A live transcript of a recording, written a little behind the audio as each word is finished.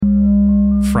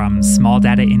from Small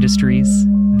Data Industries.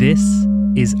 This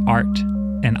is Art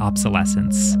and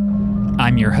Obsolescence.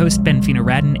 I'm your host, Ben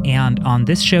Fino-Radin, and on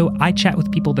this show, I chat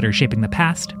with people that are shaping the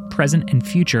past, present, and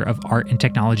future of art and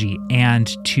technology. And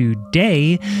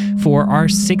today, for our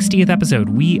 60th episode,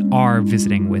 we are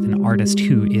visiting with an artist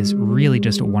who is really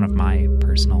just one of my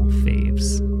personal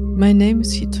faves. My name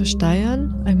is Hito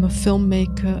Steyerl. I'm a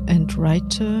filmmaker and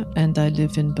writer, and I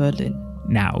live in Berlin.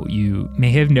 Now, you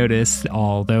may have noticed,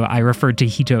 although I referred to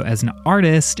Hito as an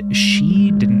artist,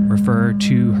 she didn't refer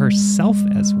to herself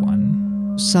as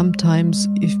one. Sometimes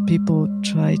if people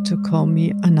try to call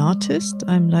me an artist,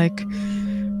 I'm like,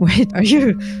 wait, are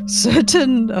you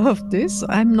certain of this?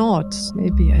 I'm not.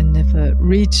 Maybe I never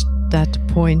reached that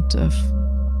point of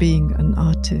being an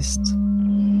artist.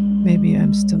 Maybe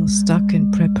I'm still stuck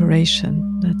in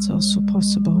preparation. That's also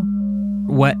possible.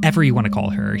 Whatever you want to call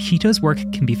her, Hito's work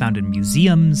can be found in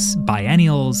museums,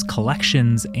 biennials,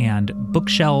 collections, and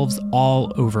bookshelves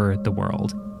all over the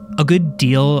world. A good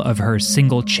deal of her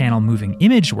single-channel moving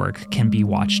image work can be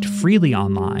watched freely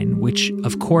online, which,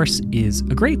 of course, is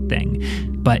a great thing.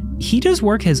 But Hito's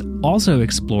work has also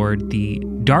explored the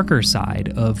darker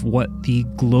side of what the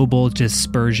global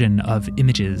dispersion of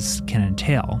images can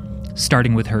entail,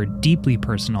 starting with her deeply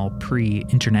personal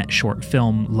pre-internet short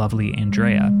film, Lovely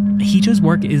Andrea. Hito's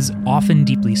work is often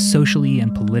deeply socially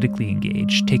and politically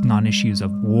engaged, taking on issues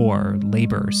of war,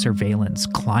 labor, surveillance,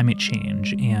 climate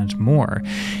change, and more.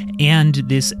 And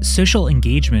this social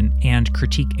engagement and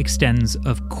critique extends,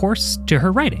 of course, to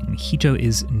her writing. Hito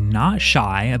is not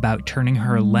shy about turning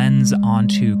her lens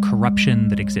onto corruption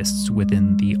that exists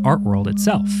within the art world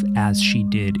itself, as she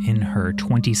did in her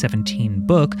 2017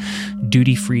 book,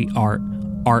 Duty Free Art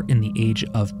in the Age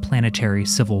of Planetary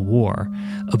Civil War,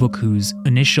 a book whose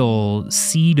initial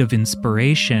seed of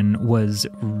inspiration was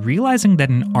realizing that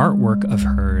an artwork of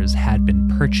hers had been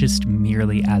purchased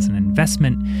merely as an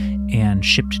investment and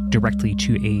shipped directly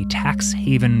to a tax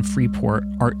haven Freeport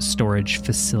art storage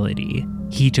facility.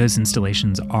 Hito's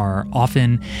installations are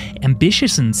often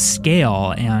ambitious in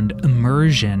scale and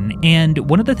immersion, and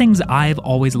one of the things I've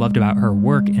always loved about her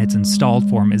work in its installed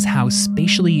form is how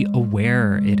spatially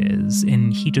aware it is.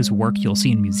 In Hito's work you'll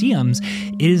see in museums,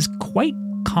 it is quite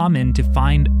common to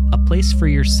find a place for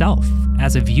yourself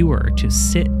as a viewer to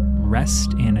sit,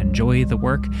 rest, and enjoy the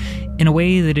work in a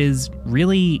way that is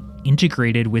really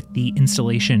integrated with the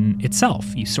installation itself.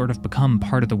 You sort of become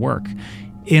part of the work.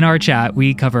 In our chat,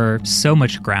 we cover so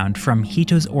much ground, from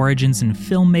Hito's origins in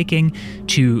filmmaking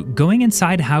to going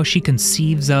inside how she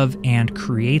conceives of and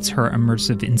creates her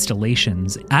immersive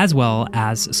installations, as well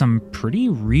as some pretty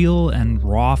real and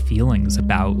raw feelings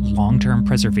about long-term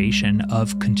preservation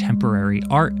of contemporary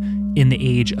art in the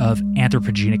age of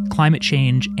anthropogenic climate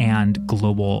change and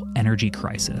global energy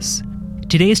crisis.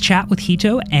 Today's chat with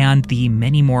Hito and the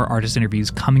many more artist interviews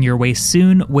coming your way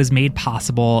soon was made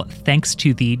possible thanks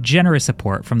to the generous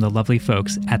support from the lovely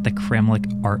folks at the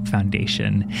Kramlich Art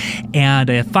Foundation. And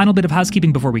a final bit of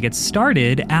housekeeping before we get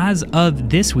started. As of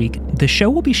this week, the show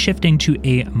will be shifting to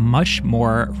a much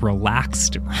more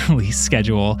relaxed release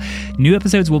schedule. New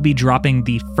episodes will be dropping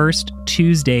the first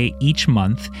Tuesday each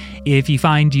month. If you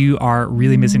find you are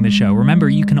really missing the show, remember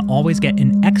you can always get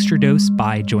an extra dose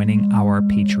by joining our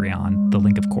Patreon. The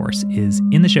link, of course, is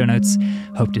in the show notes.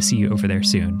 Hope to see you over there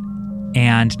soon.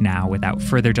 And now, without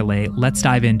further delay, let's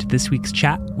dive into this week's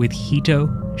chat with Hito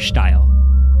Steyerl.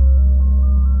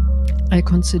 I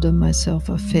consider myself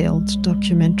a failed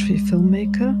documentary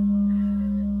filmmaker,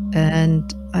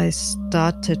 and I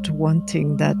started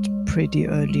wanting that pretty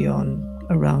early on.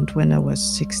 Around when I was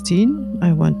 16,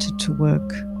 I wanted to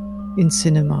work in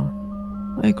cinema.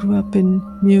 I grew up in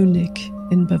Munich,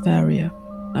 in Bavaria.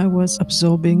 I was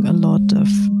absorbing a lot of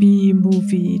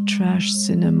B-movie, trash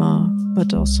cinema,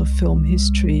 but also film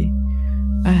history.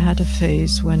 I had a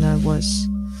phase when I was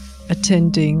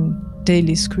attending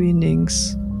daily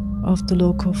screenings of the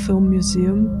local film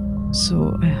museum,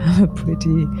 so I have a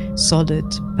pretty solid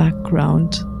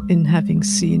background in having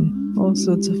seen all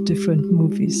sorts of different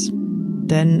movies.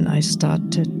 Then I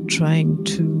started trying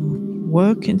to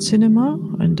work in cinema,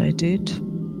 and I did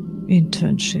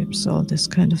internships, all this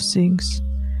kind of things.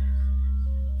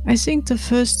 I think the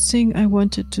first thing I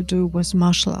wanted to do was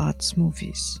martial arts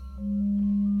movies.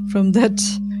 From that,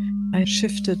 I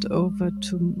shifted over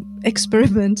to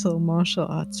experimental martial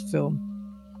arts film.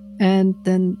 And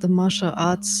then the martial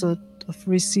arts sort of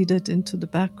receded into the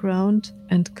background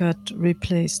and got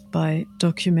replaced by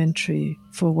documentary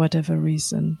for whatever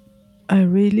reason. I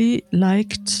really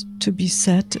liked to be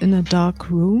sat in a dark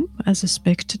room as a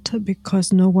spectator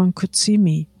because no one could see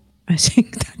me. I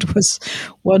think that was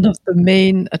one of the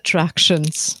main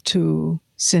attractions to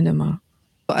cinema.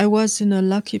 I was in a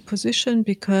lucky position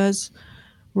because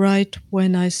right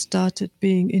when I started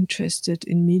being interested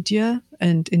in media,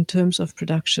 and in terms of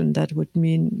production, that would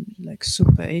mean like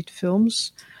Super 8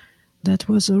 films, that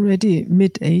was already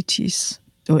mid 80s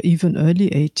or even early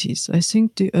 80s. I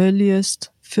think the earliest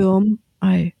film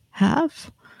I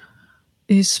have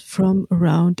is from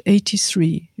around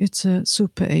 83. It's a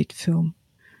Super 8 film.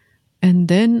 And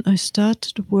then I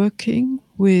started working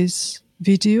with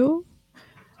video.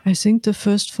 I think the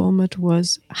first format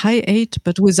was high 8,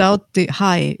 but without the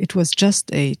high. It was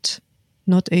just 8,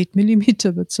 not 8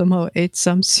 millimeter, but somehow 8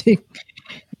 something.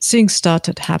 Things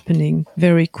started happening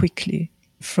very quickly,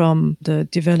 from the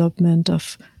development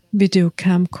of video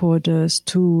camcorders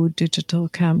to digital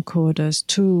camcorders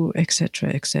to etc.,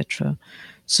 etc.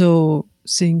 So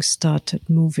things started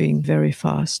moving very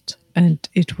fast, and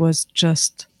it was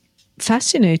just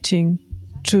fascinating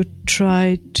to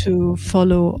try to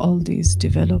follow all these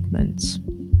developments.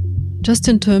 Just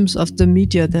in terms of the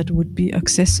media that would be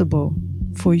accessible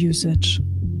for usage.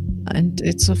 And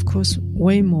it's, of course,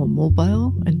 way more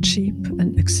mobile and cheap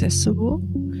and accessible.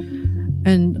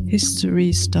 And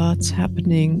history starts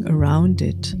happening around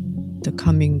it. The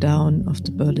coming down of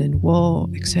the Berlin Wall,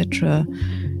 etc.,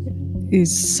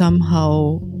 is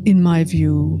somehow, in my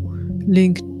view,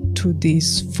 linked to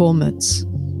these formats,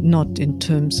 not in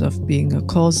terms of being a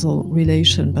causal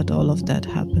relation, but all of that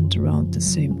happened around the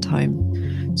same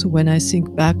time. So when I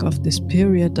think back of this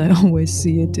period, I always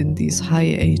see it in these high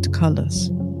 8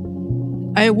 colors.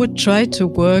 I would try to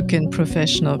work in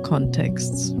professional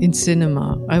contexts. In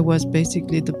cinema, I was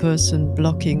basically the person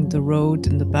blocking the road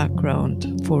in the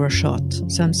background for a shot,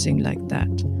 something like that.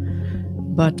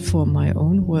 But for my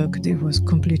own work, it was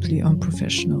completely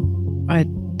unprofessional. I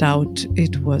doubt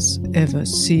it was ever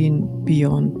seen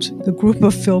beyond the group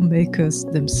of filmmakers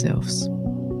themselves.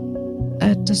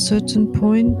 At a certain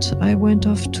point, I went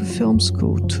off to film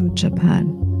school to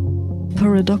Japan.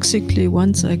 Paradoxically,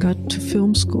 once I got to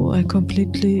film school, I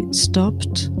completely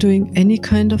stopped doing any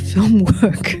kind of film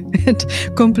work and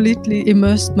completely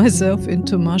immersed myself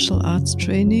into martial arts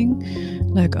training,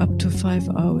 like up to 5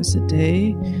 hours a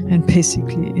day, and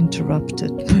basically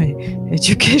interrupted my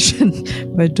education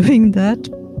by doing that.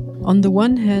 On the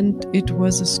one hand, it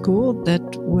was a school that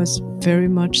was very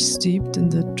much steeped in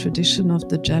the tradition of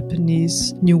the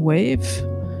Japanese New Wave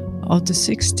of the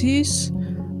 60s,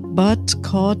 but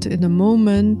caught in a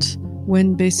moment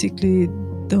when basically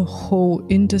the whole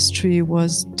industry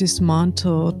was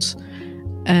dismantled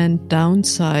and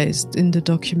downsized. In the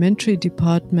documentary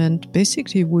department,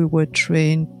 basically we were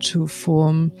trained to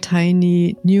form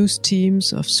tiny news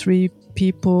teams of 3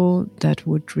 people that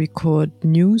would record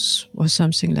news or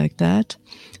something like that.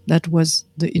 That was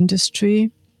the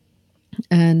industry.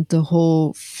 And the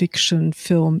whole fiction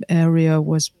film area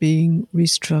was being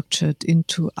restructured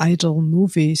into idle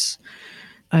movies.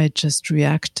 I just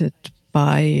reacted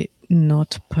by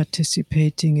not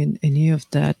participating in any of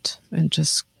that and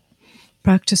just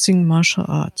practicing martial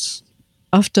arts.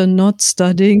 After not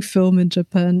studying film in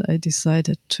Japan, I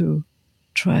decided to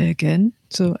try again.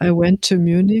 So I went to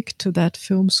Munich to that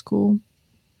film school.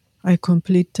 I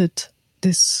completed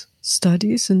these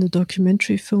studies in the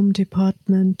documentary film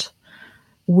department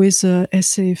with an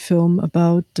essay film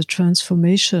about the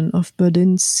transformation of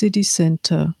Berlin's city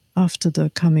center after the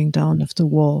coming down of the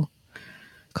wall,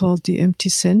 called The Empty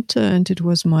Center, and it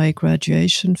was my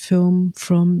graduation film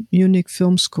from Munich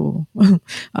Film School.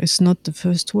 It's not the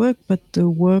first work, but the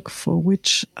work for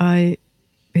which I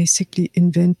basically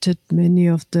invented many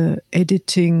of the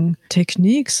editing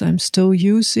techniques I'm still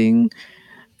using.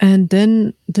 And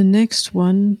then the next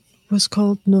one was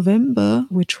called November,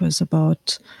 which was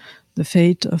about the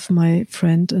fate of my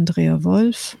friend Andrea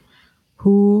Wolf,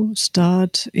 who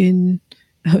starred in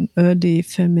an early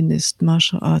feminist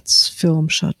martial arts film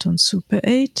shot on Super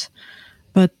 8,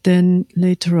 but then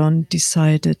later on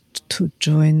decided to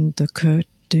join the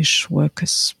Kurdish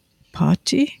Workers'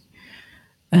 Party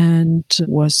and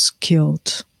was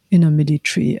killed in a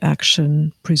military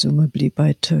action, presumably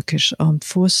by Turkish armed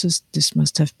forces. This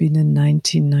must have been in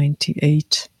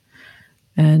 1998.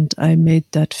 And I made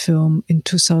that film in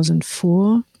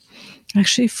 2004,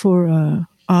 actually for an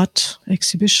art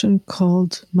exhibition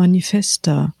called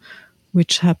Manifesta,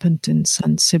 which happened in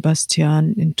San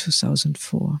Sebastian in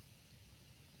 2004.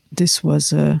 This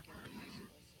was a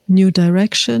new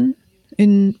direction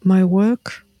in my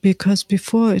work, because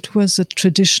before it was a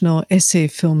traditional essay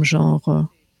film genre.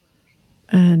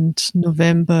 And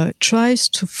November tries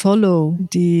to follow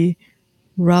the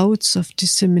routes of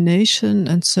dissemination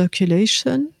and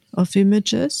circulation of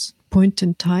images, point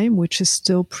in time, which is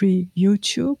still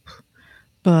pre-YouTube,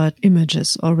 but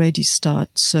images already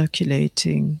start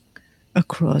circulating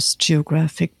across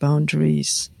geographic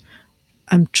boundaries.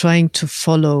 I'm trying to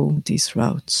follow these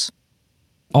routes.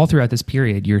 All throughout this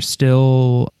period, you're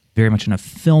still very much in a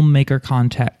filmmaker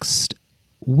context.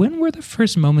 When were the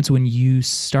first moments when you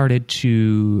started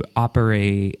to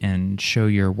operate and show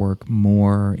your work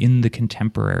more in the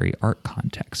contemporary art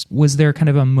context? Was there kind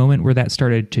of a moment where that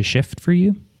started to shift for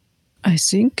you? I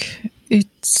think it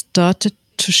started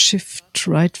to shift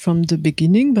right from the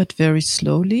beginning, but very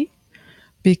slowly,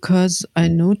 because I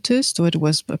noticed, or it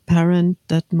was apparent,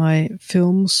 that my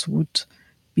films would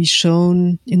be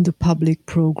shown in the public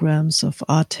programs of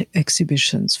art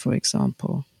exhibitions, for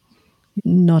example,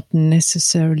 not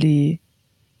necessarily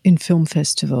in film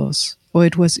festivals, or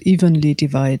it was evenly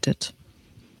divided.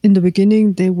 In the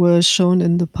beginning, they were shown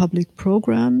in the public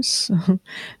programs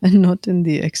and not in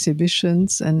the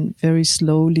exhibitions, and very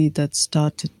slowly that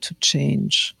started to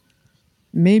change.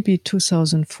 Maybe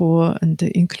 2004 and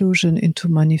the inclusion into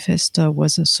Manifesta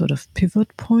was a sort of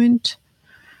pivot point,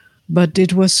 but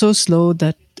it was so slow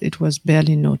that it was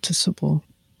barely noticeable.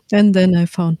 And then I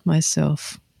found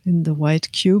myself in the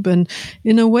White Cube, and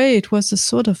in a way it was a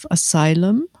sort of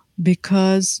asylum,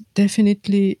 because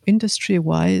definitely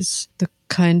industry-wise, the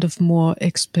kind of more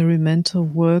experimental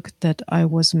work that I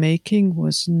was making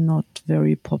was not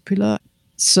very popular.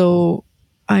 So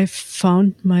I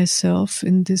found myself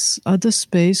in this other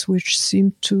space which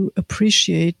seemed to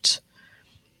appreciate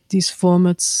these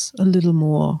formats a little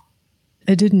more.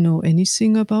 I didn't know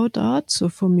anything about art, so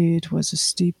for me it was a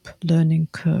steep learning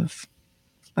curve.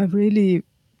 I really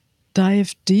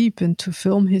dived deep into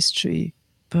film history,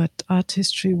 but art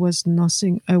history was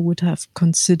nothing I would have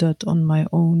considered on my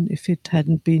own if it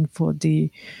hadn't been for the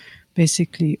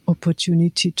basically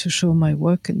opportunity to show my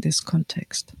work in this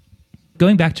context.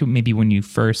 Going back to maybe when you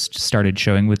first started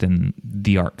showing within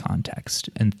the art context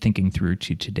and thinking through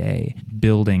to today,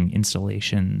 building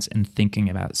installations and thinking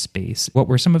about space, what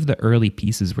were some of the early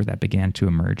pieces where that began to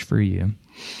emerge for you?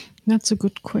 That's a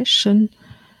good question.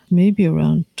 Maybe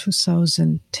around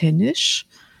 2010-ish.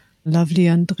 Lovely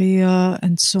Andrea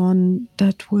and so on,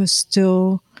 that were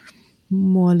still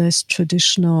more or less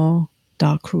traditional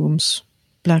dark rooms,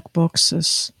 black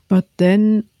boxes. But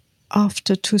then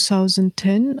after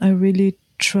 2010, I really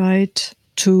tried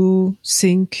to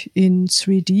think in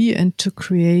 3D and to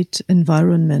create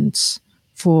environments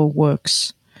for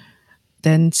works.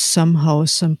 Then somehow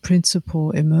some principle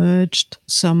emerged.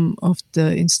 Some of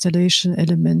the installation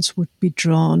elements would be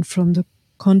drawn from the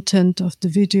content of the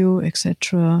video,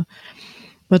 etc.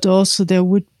 But also there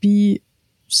would be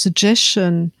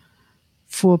suggestion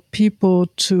for people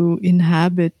to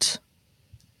inhabit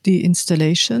the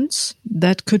installations.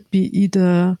 That could be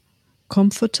either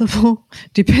comfortable,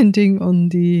 depending on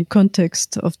the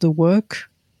context of the work.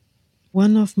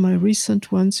 One of my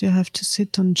recent ones, you have to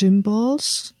sit on gym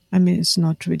balls. I mean, it's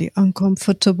not really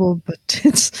uncomfortable, but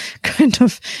it's kind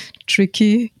of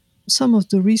tricky. Some of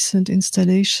the recent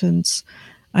installations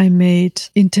I made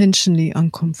intentionally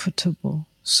uncomfortable,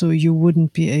 so you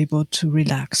wouldn't be able to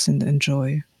relax and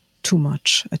enjoy too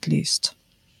much, at least.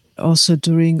 Also,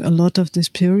 during a lot of this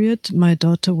period, my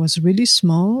daughter was really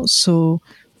small, so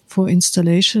for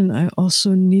installation, I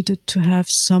also needed to have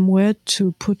somewhere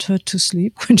to put her to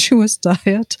sleep when she was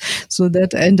tired. So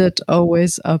that ended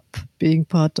always up being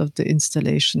part of the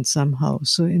installation somehow.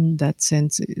 So in that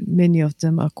sense, many of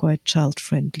them are quite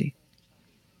child-friendly.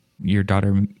 Your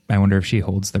daughter, I wonder if she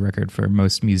holds the record for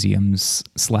most museums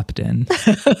slept in.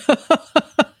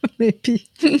 Maybe.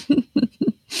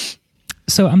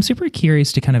 So I'm super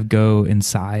curious to kind of go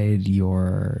inside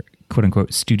your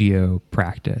quote-unquote studio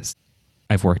practice.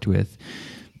 I've worked with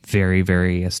very,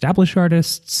 very established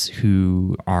artists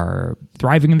who are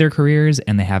thriving in their careers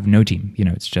and they have no team. You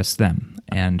know, it's just them.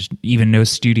 And even no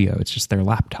studio, it's just their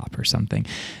laptop or something.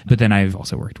 But then I've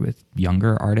also worked with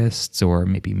younger artists or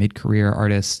maybe mid-career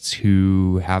artists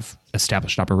who have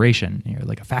established operation, you know,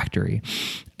 like a factory,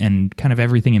 and kind of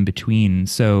everything in between.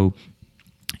 So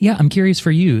yeah, I'm curious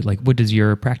for you, like, what does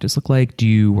your practice look like? Do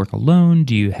you work alone?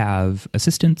 Do you have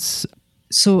assistants?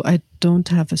 So I don't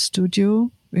have a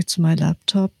studio. It's my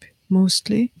laptop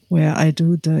mostly, where I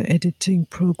do the editing,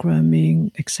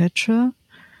 programming, etc.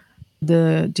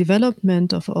 The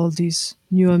development of all these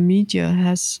newer media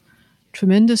has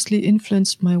tremendously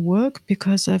influenced my work,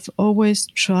 because I've always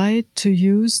tried to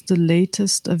use the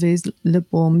latest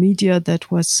available media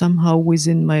that was somehow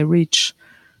within my reach,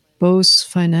 both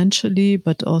financially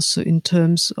but also in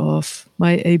terms of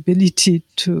my ability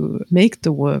to make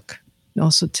the work,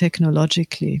 also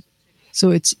technologically. So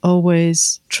it's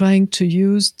always trying to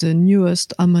use the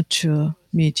newest amateur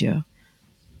media.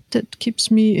 that keeps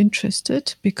me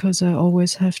interested because I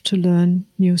always have to learn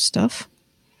new stuff.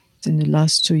 In the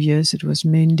last 2 years, it was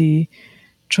mainly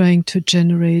trying to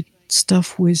generate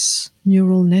stuff with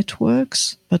neural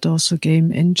networks, but also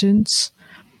game engines,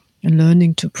 and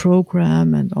learning to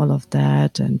program and all of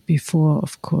that. And before,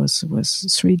 of course, it was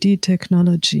 3D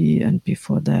technology. And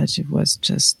before that, it was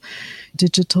just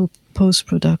digital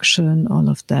post-production, all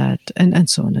of that, and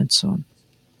so on and so on.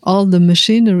 All the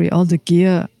machinery, all the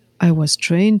gear I was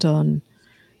trained on,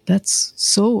 that's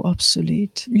so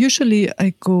obsolete. Usually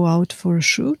I go out for a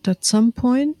shoot at some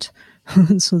point.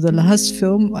 So the last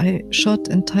film I shot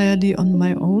entirely on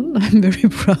my own. I'm very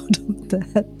proud of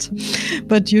that.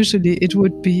 But usually it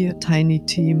would be a tiny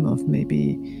team of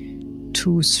maybe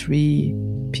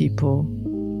 2-3 people.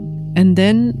 And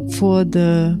then for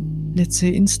the, let's say,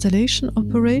 installation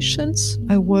operations,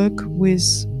 I work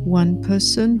with one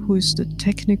person who is the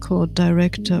technical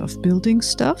director of building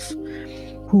stuff,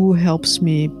 who helps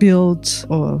me build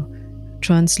or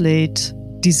translate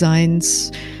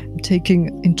designs,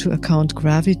 taking into account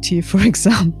gravity, for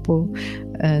example,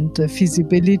 and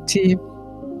feasibility.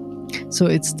 So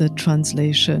it's the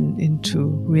translation into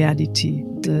reality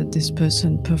that this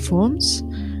person performs.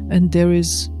 And there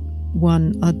is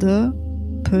one other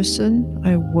person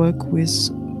I work with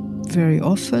very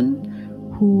often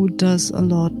who does a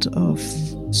lot of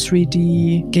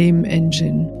 3D game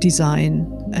engine design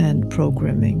and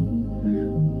programming.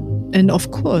 And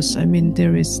of course, I mean,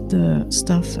 there is the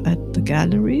stuff at the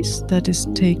galleries that is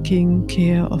taking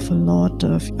care of a lot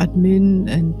of admin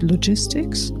and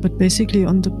logistics. But basically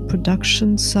on the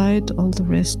production side, all the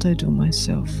rest I do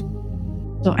myself.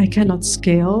 So I cannot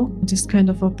scale this kind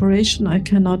of operation. I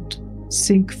cannot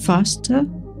think faster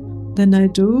than I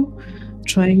do.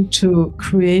 Trying to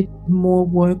create more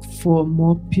work for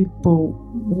more people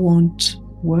won't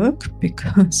work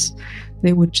because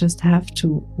they would just have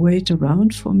to wait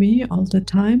around for me all the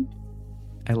time.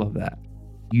 I love that.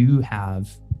 You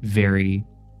have very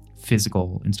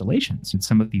physical installations, and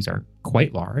some of these are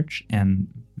quite large and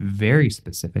very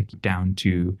specific down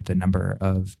to the number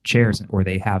of chairs, or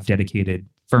they have dedicated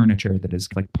furniture that is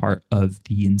like part of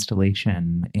the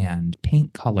installation, and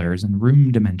paint colors and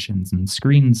room dimensions and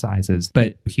screen sizes.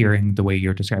 But hearing the way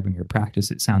you're describing your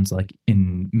practice, it sounds like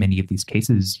in many of these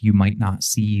cases, you might not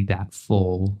see that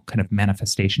full kind of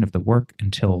manifestation of the work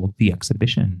until the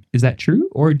exhibition. Is that true?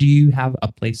 Or do you have a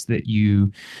place that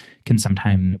you can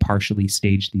sometimes partially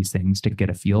stage these things to get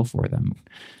a feel for them?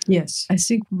 Yes, I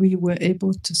think we were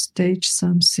able to stage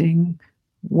something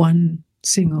one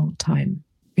single time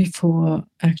before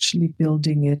actually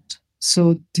building it.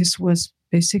 So this was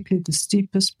basically the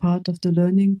steepest part of the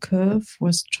learning curve,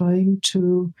 was trying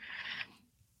to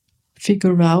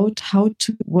figure out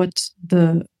what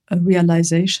the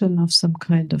realization of some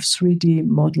kind of 3D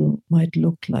model might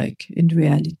look like in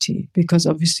reality. Because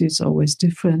obviously it's always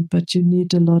different, but you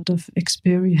need a lot of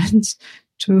experience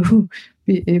to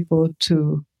be able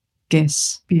to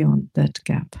guess beyond that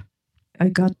gap. I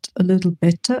got a little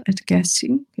better at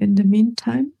guessing in the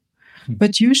meantime,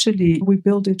 but usually we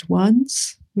build it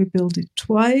once, we build it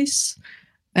twice,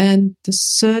 and the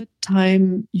third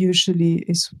time usually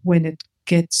is when it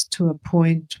gets to a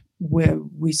point where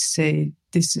we say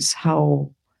this is how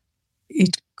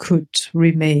it could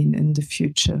remain in the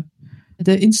future.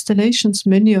 The installations,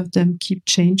 many of them keep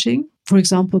changing. For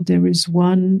example, there is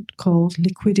one called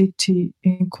Liquidity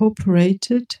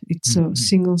Incorporated. It's a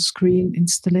single screen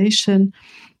installation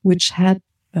which had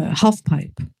a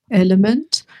half-pipe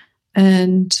element,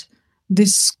 and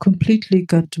this completely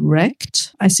got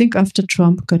wrecked. I think after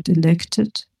Trump got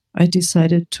elected, I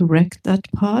decided to wreck that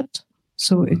part.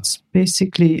 So it's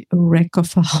basically a wreck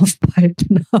of a half-pipe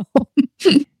now.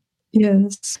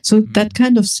 Yes. So that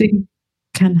kind of thing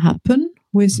can happen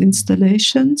with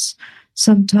installations.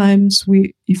 Sometimes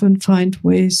we even find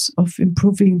ways of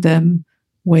improving them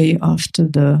way after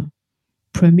the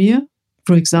premiere.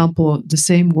 For example, the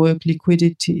same work,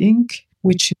 Liquidity Inc.,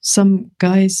 which some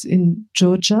guys in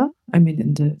Georgia,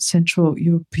 in the Central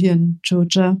European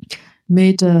Georgia,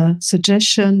 made a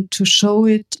suggestion to show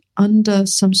it under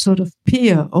some sort of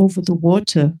pier over the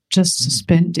water, just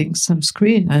suspending some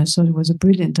screen. I thought it was a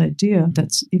brilliant idea.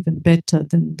 That's even better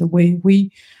than the way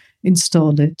we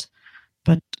install it.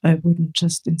 But I wouldn't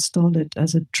just install it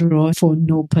as a drawer for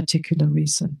no particular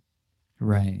reason.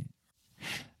 Right.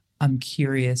 I'm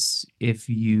curious if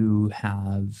you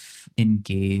have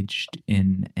engaged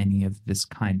in any of this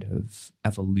kind of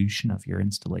evolution of your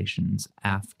installations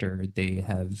after they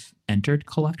have entered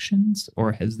collections,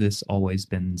 or has this always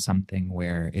been something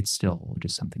where it's still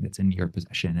just something that's in your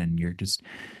possession and you're just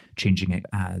changing it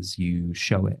as you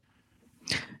show it?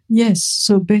 Yes.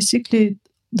 So basically,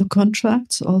 The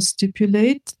contracts all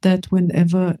stipulate that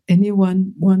whenever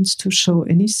anyone wants to show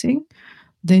anything,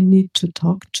 they need to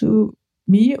talk to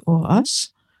me or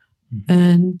us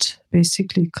and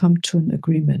basically come to an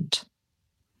agreement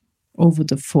over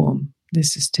the form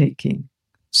this is taking.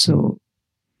 So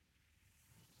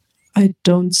I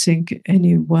don't think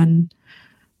anyone,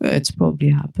 it's probably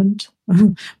happened,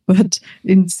 but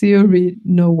in theory,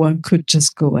 no one could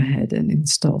just go ahead and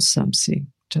install something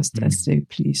just as they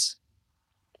please.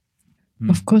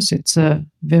 Of course, it's a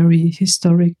very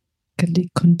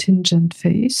historically contingent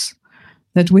phase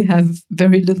that we have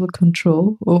very little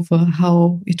control over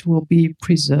how it will be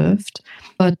preserved.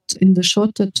 But in the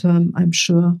shorter term, I'm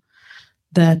sure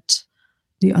that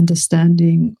the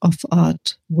understanding of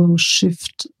art will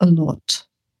shift a lot,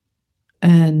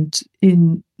 and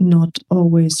in not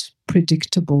always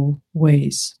predictable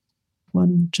ways.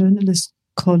 One journalist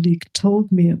colleague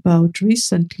told me about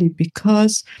recently,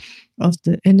 because of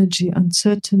the energy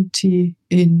uncertainty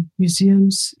in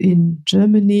museums in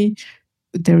Germany,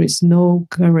 there is no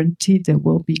guarantee there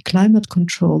will be climate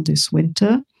control this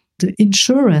winter. The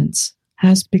insurance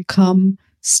has become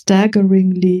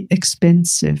staggeringly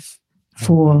expensive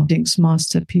for things,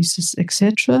 masterpieces,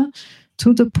 etc.,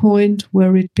 to the point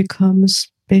where it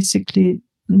becomes basically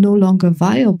no longer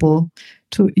viable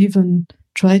to even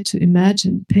try to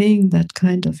imagine paying that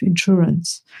kind of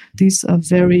insurance. These are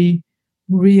very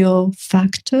real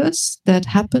factors that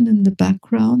happen in the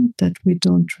background that we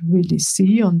don't really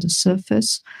see on the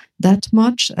surface that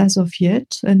much as of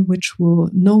yet, and which will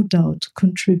no doubt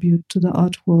contribute to the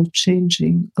art world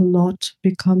changing a lot,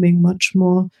 becoming much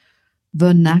more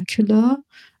vernacular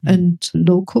and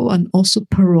local, and also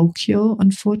parochial,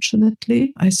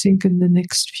 unfortunately, I think in the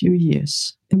next few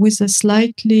years. With a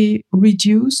slightly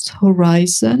reduced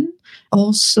horizon,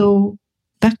 also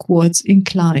backwards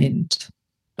inclined.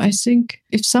 I think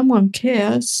if someone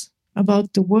cares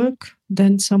about the work,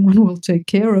 then someone will take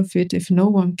care of it. If no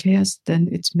one cares, then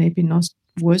it's maybe not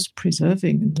worth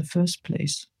preserving in the first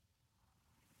place.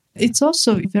 It's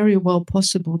also very well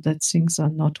possible that things are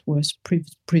not worth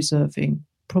preserving.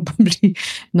 Probably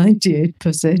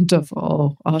 98% of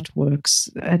all artworks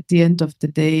at the end of the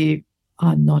day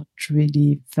are not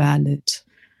really valid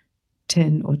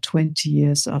 10 or 20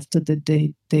 years after the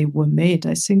date they were made.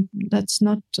 I think that's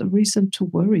not a reason to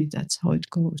worry. That's how it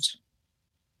goes.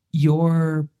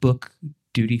 Your book,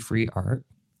 Duty Free Art,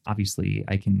 obviously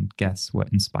I can guess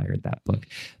what inspired that book,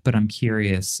 but I'm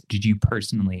curious, did you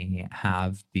personally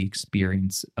have the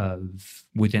experience of,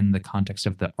 within the context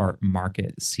of the art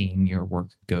market, seeing your work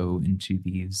go into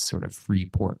these sort of free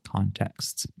port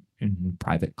contexts in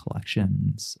private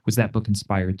collections? Was that book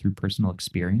inspired through personal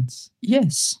experience?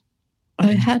 Yes.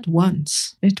 I had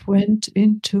once. It went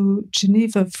into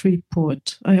Geneva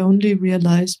Freeport. I only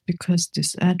realized because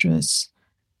this address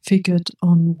figured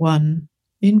on one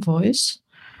invoice.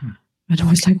 And I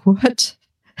was like, what?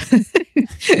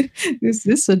 Is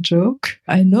this a joke?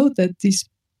 I know that these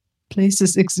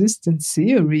places exist in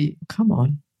theory. Come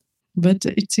on. But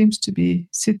it seems to be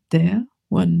sit there,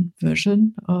 one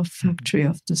version of Factory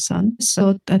of the Sun.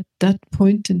 So at that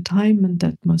point in time, and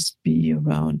that must be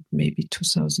around maybe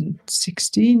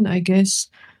 2016, I guess,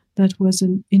 that was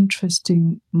an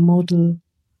interesting model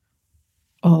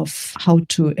of how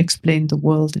to explain the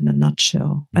world in a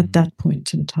nutshell at that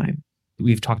point in time.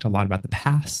 We've talked a lot about the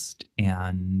past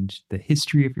and the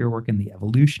history of your work and the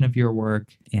evolution of your work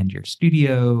and your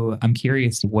studio. I'm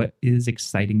curious, what is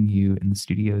exciting you in the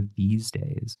studio these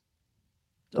days?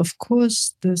 Of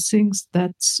course, the things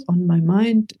that's on my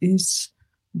mind is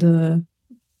the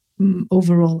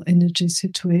overall energy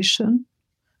situation,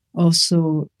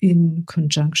 also in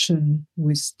conjunction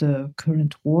with the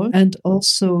current war, and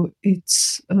also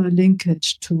its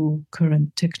linkage to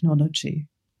current technology.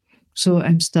 So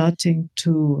I'm starting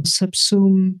to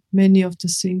subsume many of the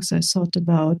things I thought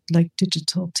about, like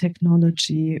digital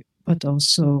technology, but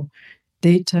also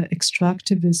data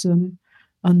extractivism,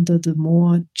 under the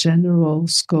more general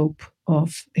scope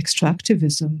of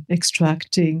extractivism,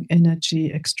 extracting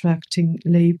energy, extracting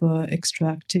labor,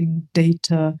 extracting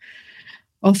data,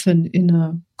 often in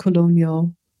a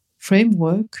colonial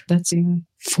framework. That's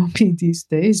for me these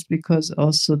days, because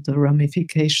also the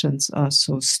ramifications are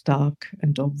so stark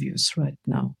and obvious right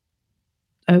now.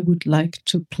 I would like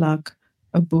to plug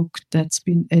a book that's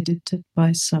been edited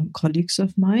by some colleagues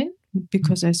of mine,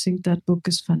 because I think that book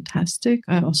is fantastic.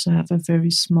 I also have a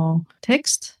very small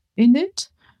text in it,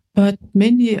 but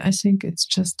mainly I think it's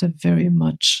just a very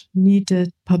much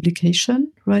needed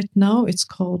publication right now. It's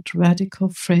called Radical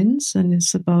Friends, and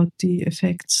it's about the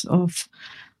effects of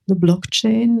the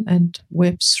blockchain and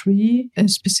Web3,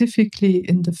 and specifically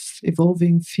in the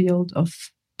evolving field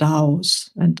of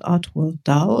DAOs and art world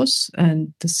DAOs.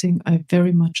 And the thing I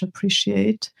very much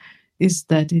appreciate is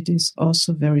that it is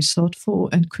also very thoughtful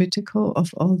and critical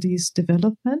of all these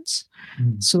developments.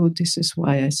 So this is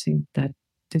why I think that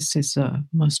this is a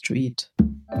must read.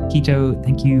 Quito,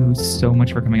 thank you so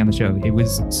much for coming on the show. It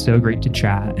was so great to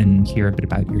chat and hear a bit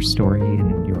about your story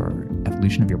and your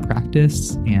evolution of your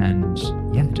practice and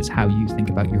just how you think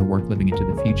about your work living into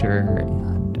the future.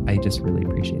 And I just really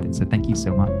appreciate it. So thank you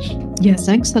so much. Yeah,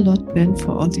 thanks a lot, Ben, for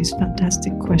all these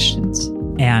fantastic questions.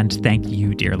 And thank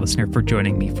you, dear listener, for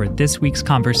joining me for this week's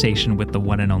conversation with the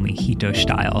one and only Hito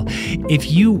Steyl.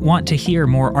 If you want to hear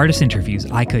more artist interviews,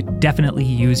 I could definitely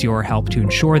use your help to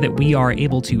ensure that we are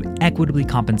able to equitably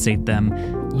compensate them.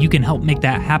 You can help make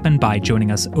that happen by joining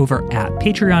us over at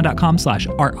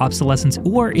patreon.com/artobsolescence,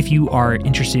 or if you are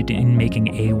interested in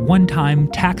making a one-time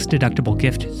tax-deductible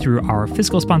gift through our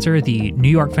fiscal sponsor, the New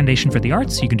York Foundation for the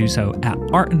Arts, you can do so at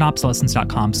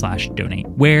artandobsolescence.com/donate,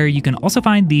 where you can also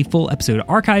find the full episode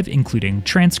archive, including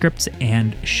transcripts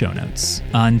and show notes.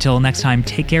 Until next time,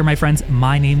 take care, my friends.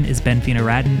 My name is Ben Fina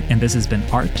Radin, and this has been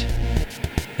Art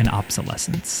and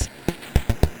Obsolescence.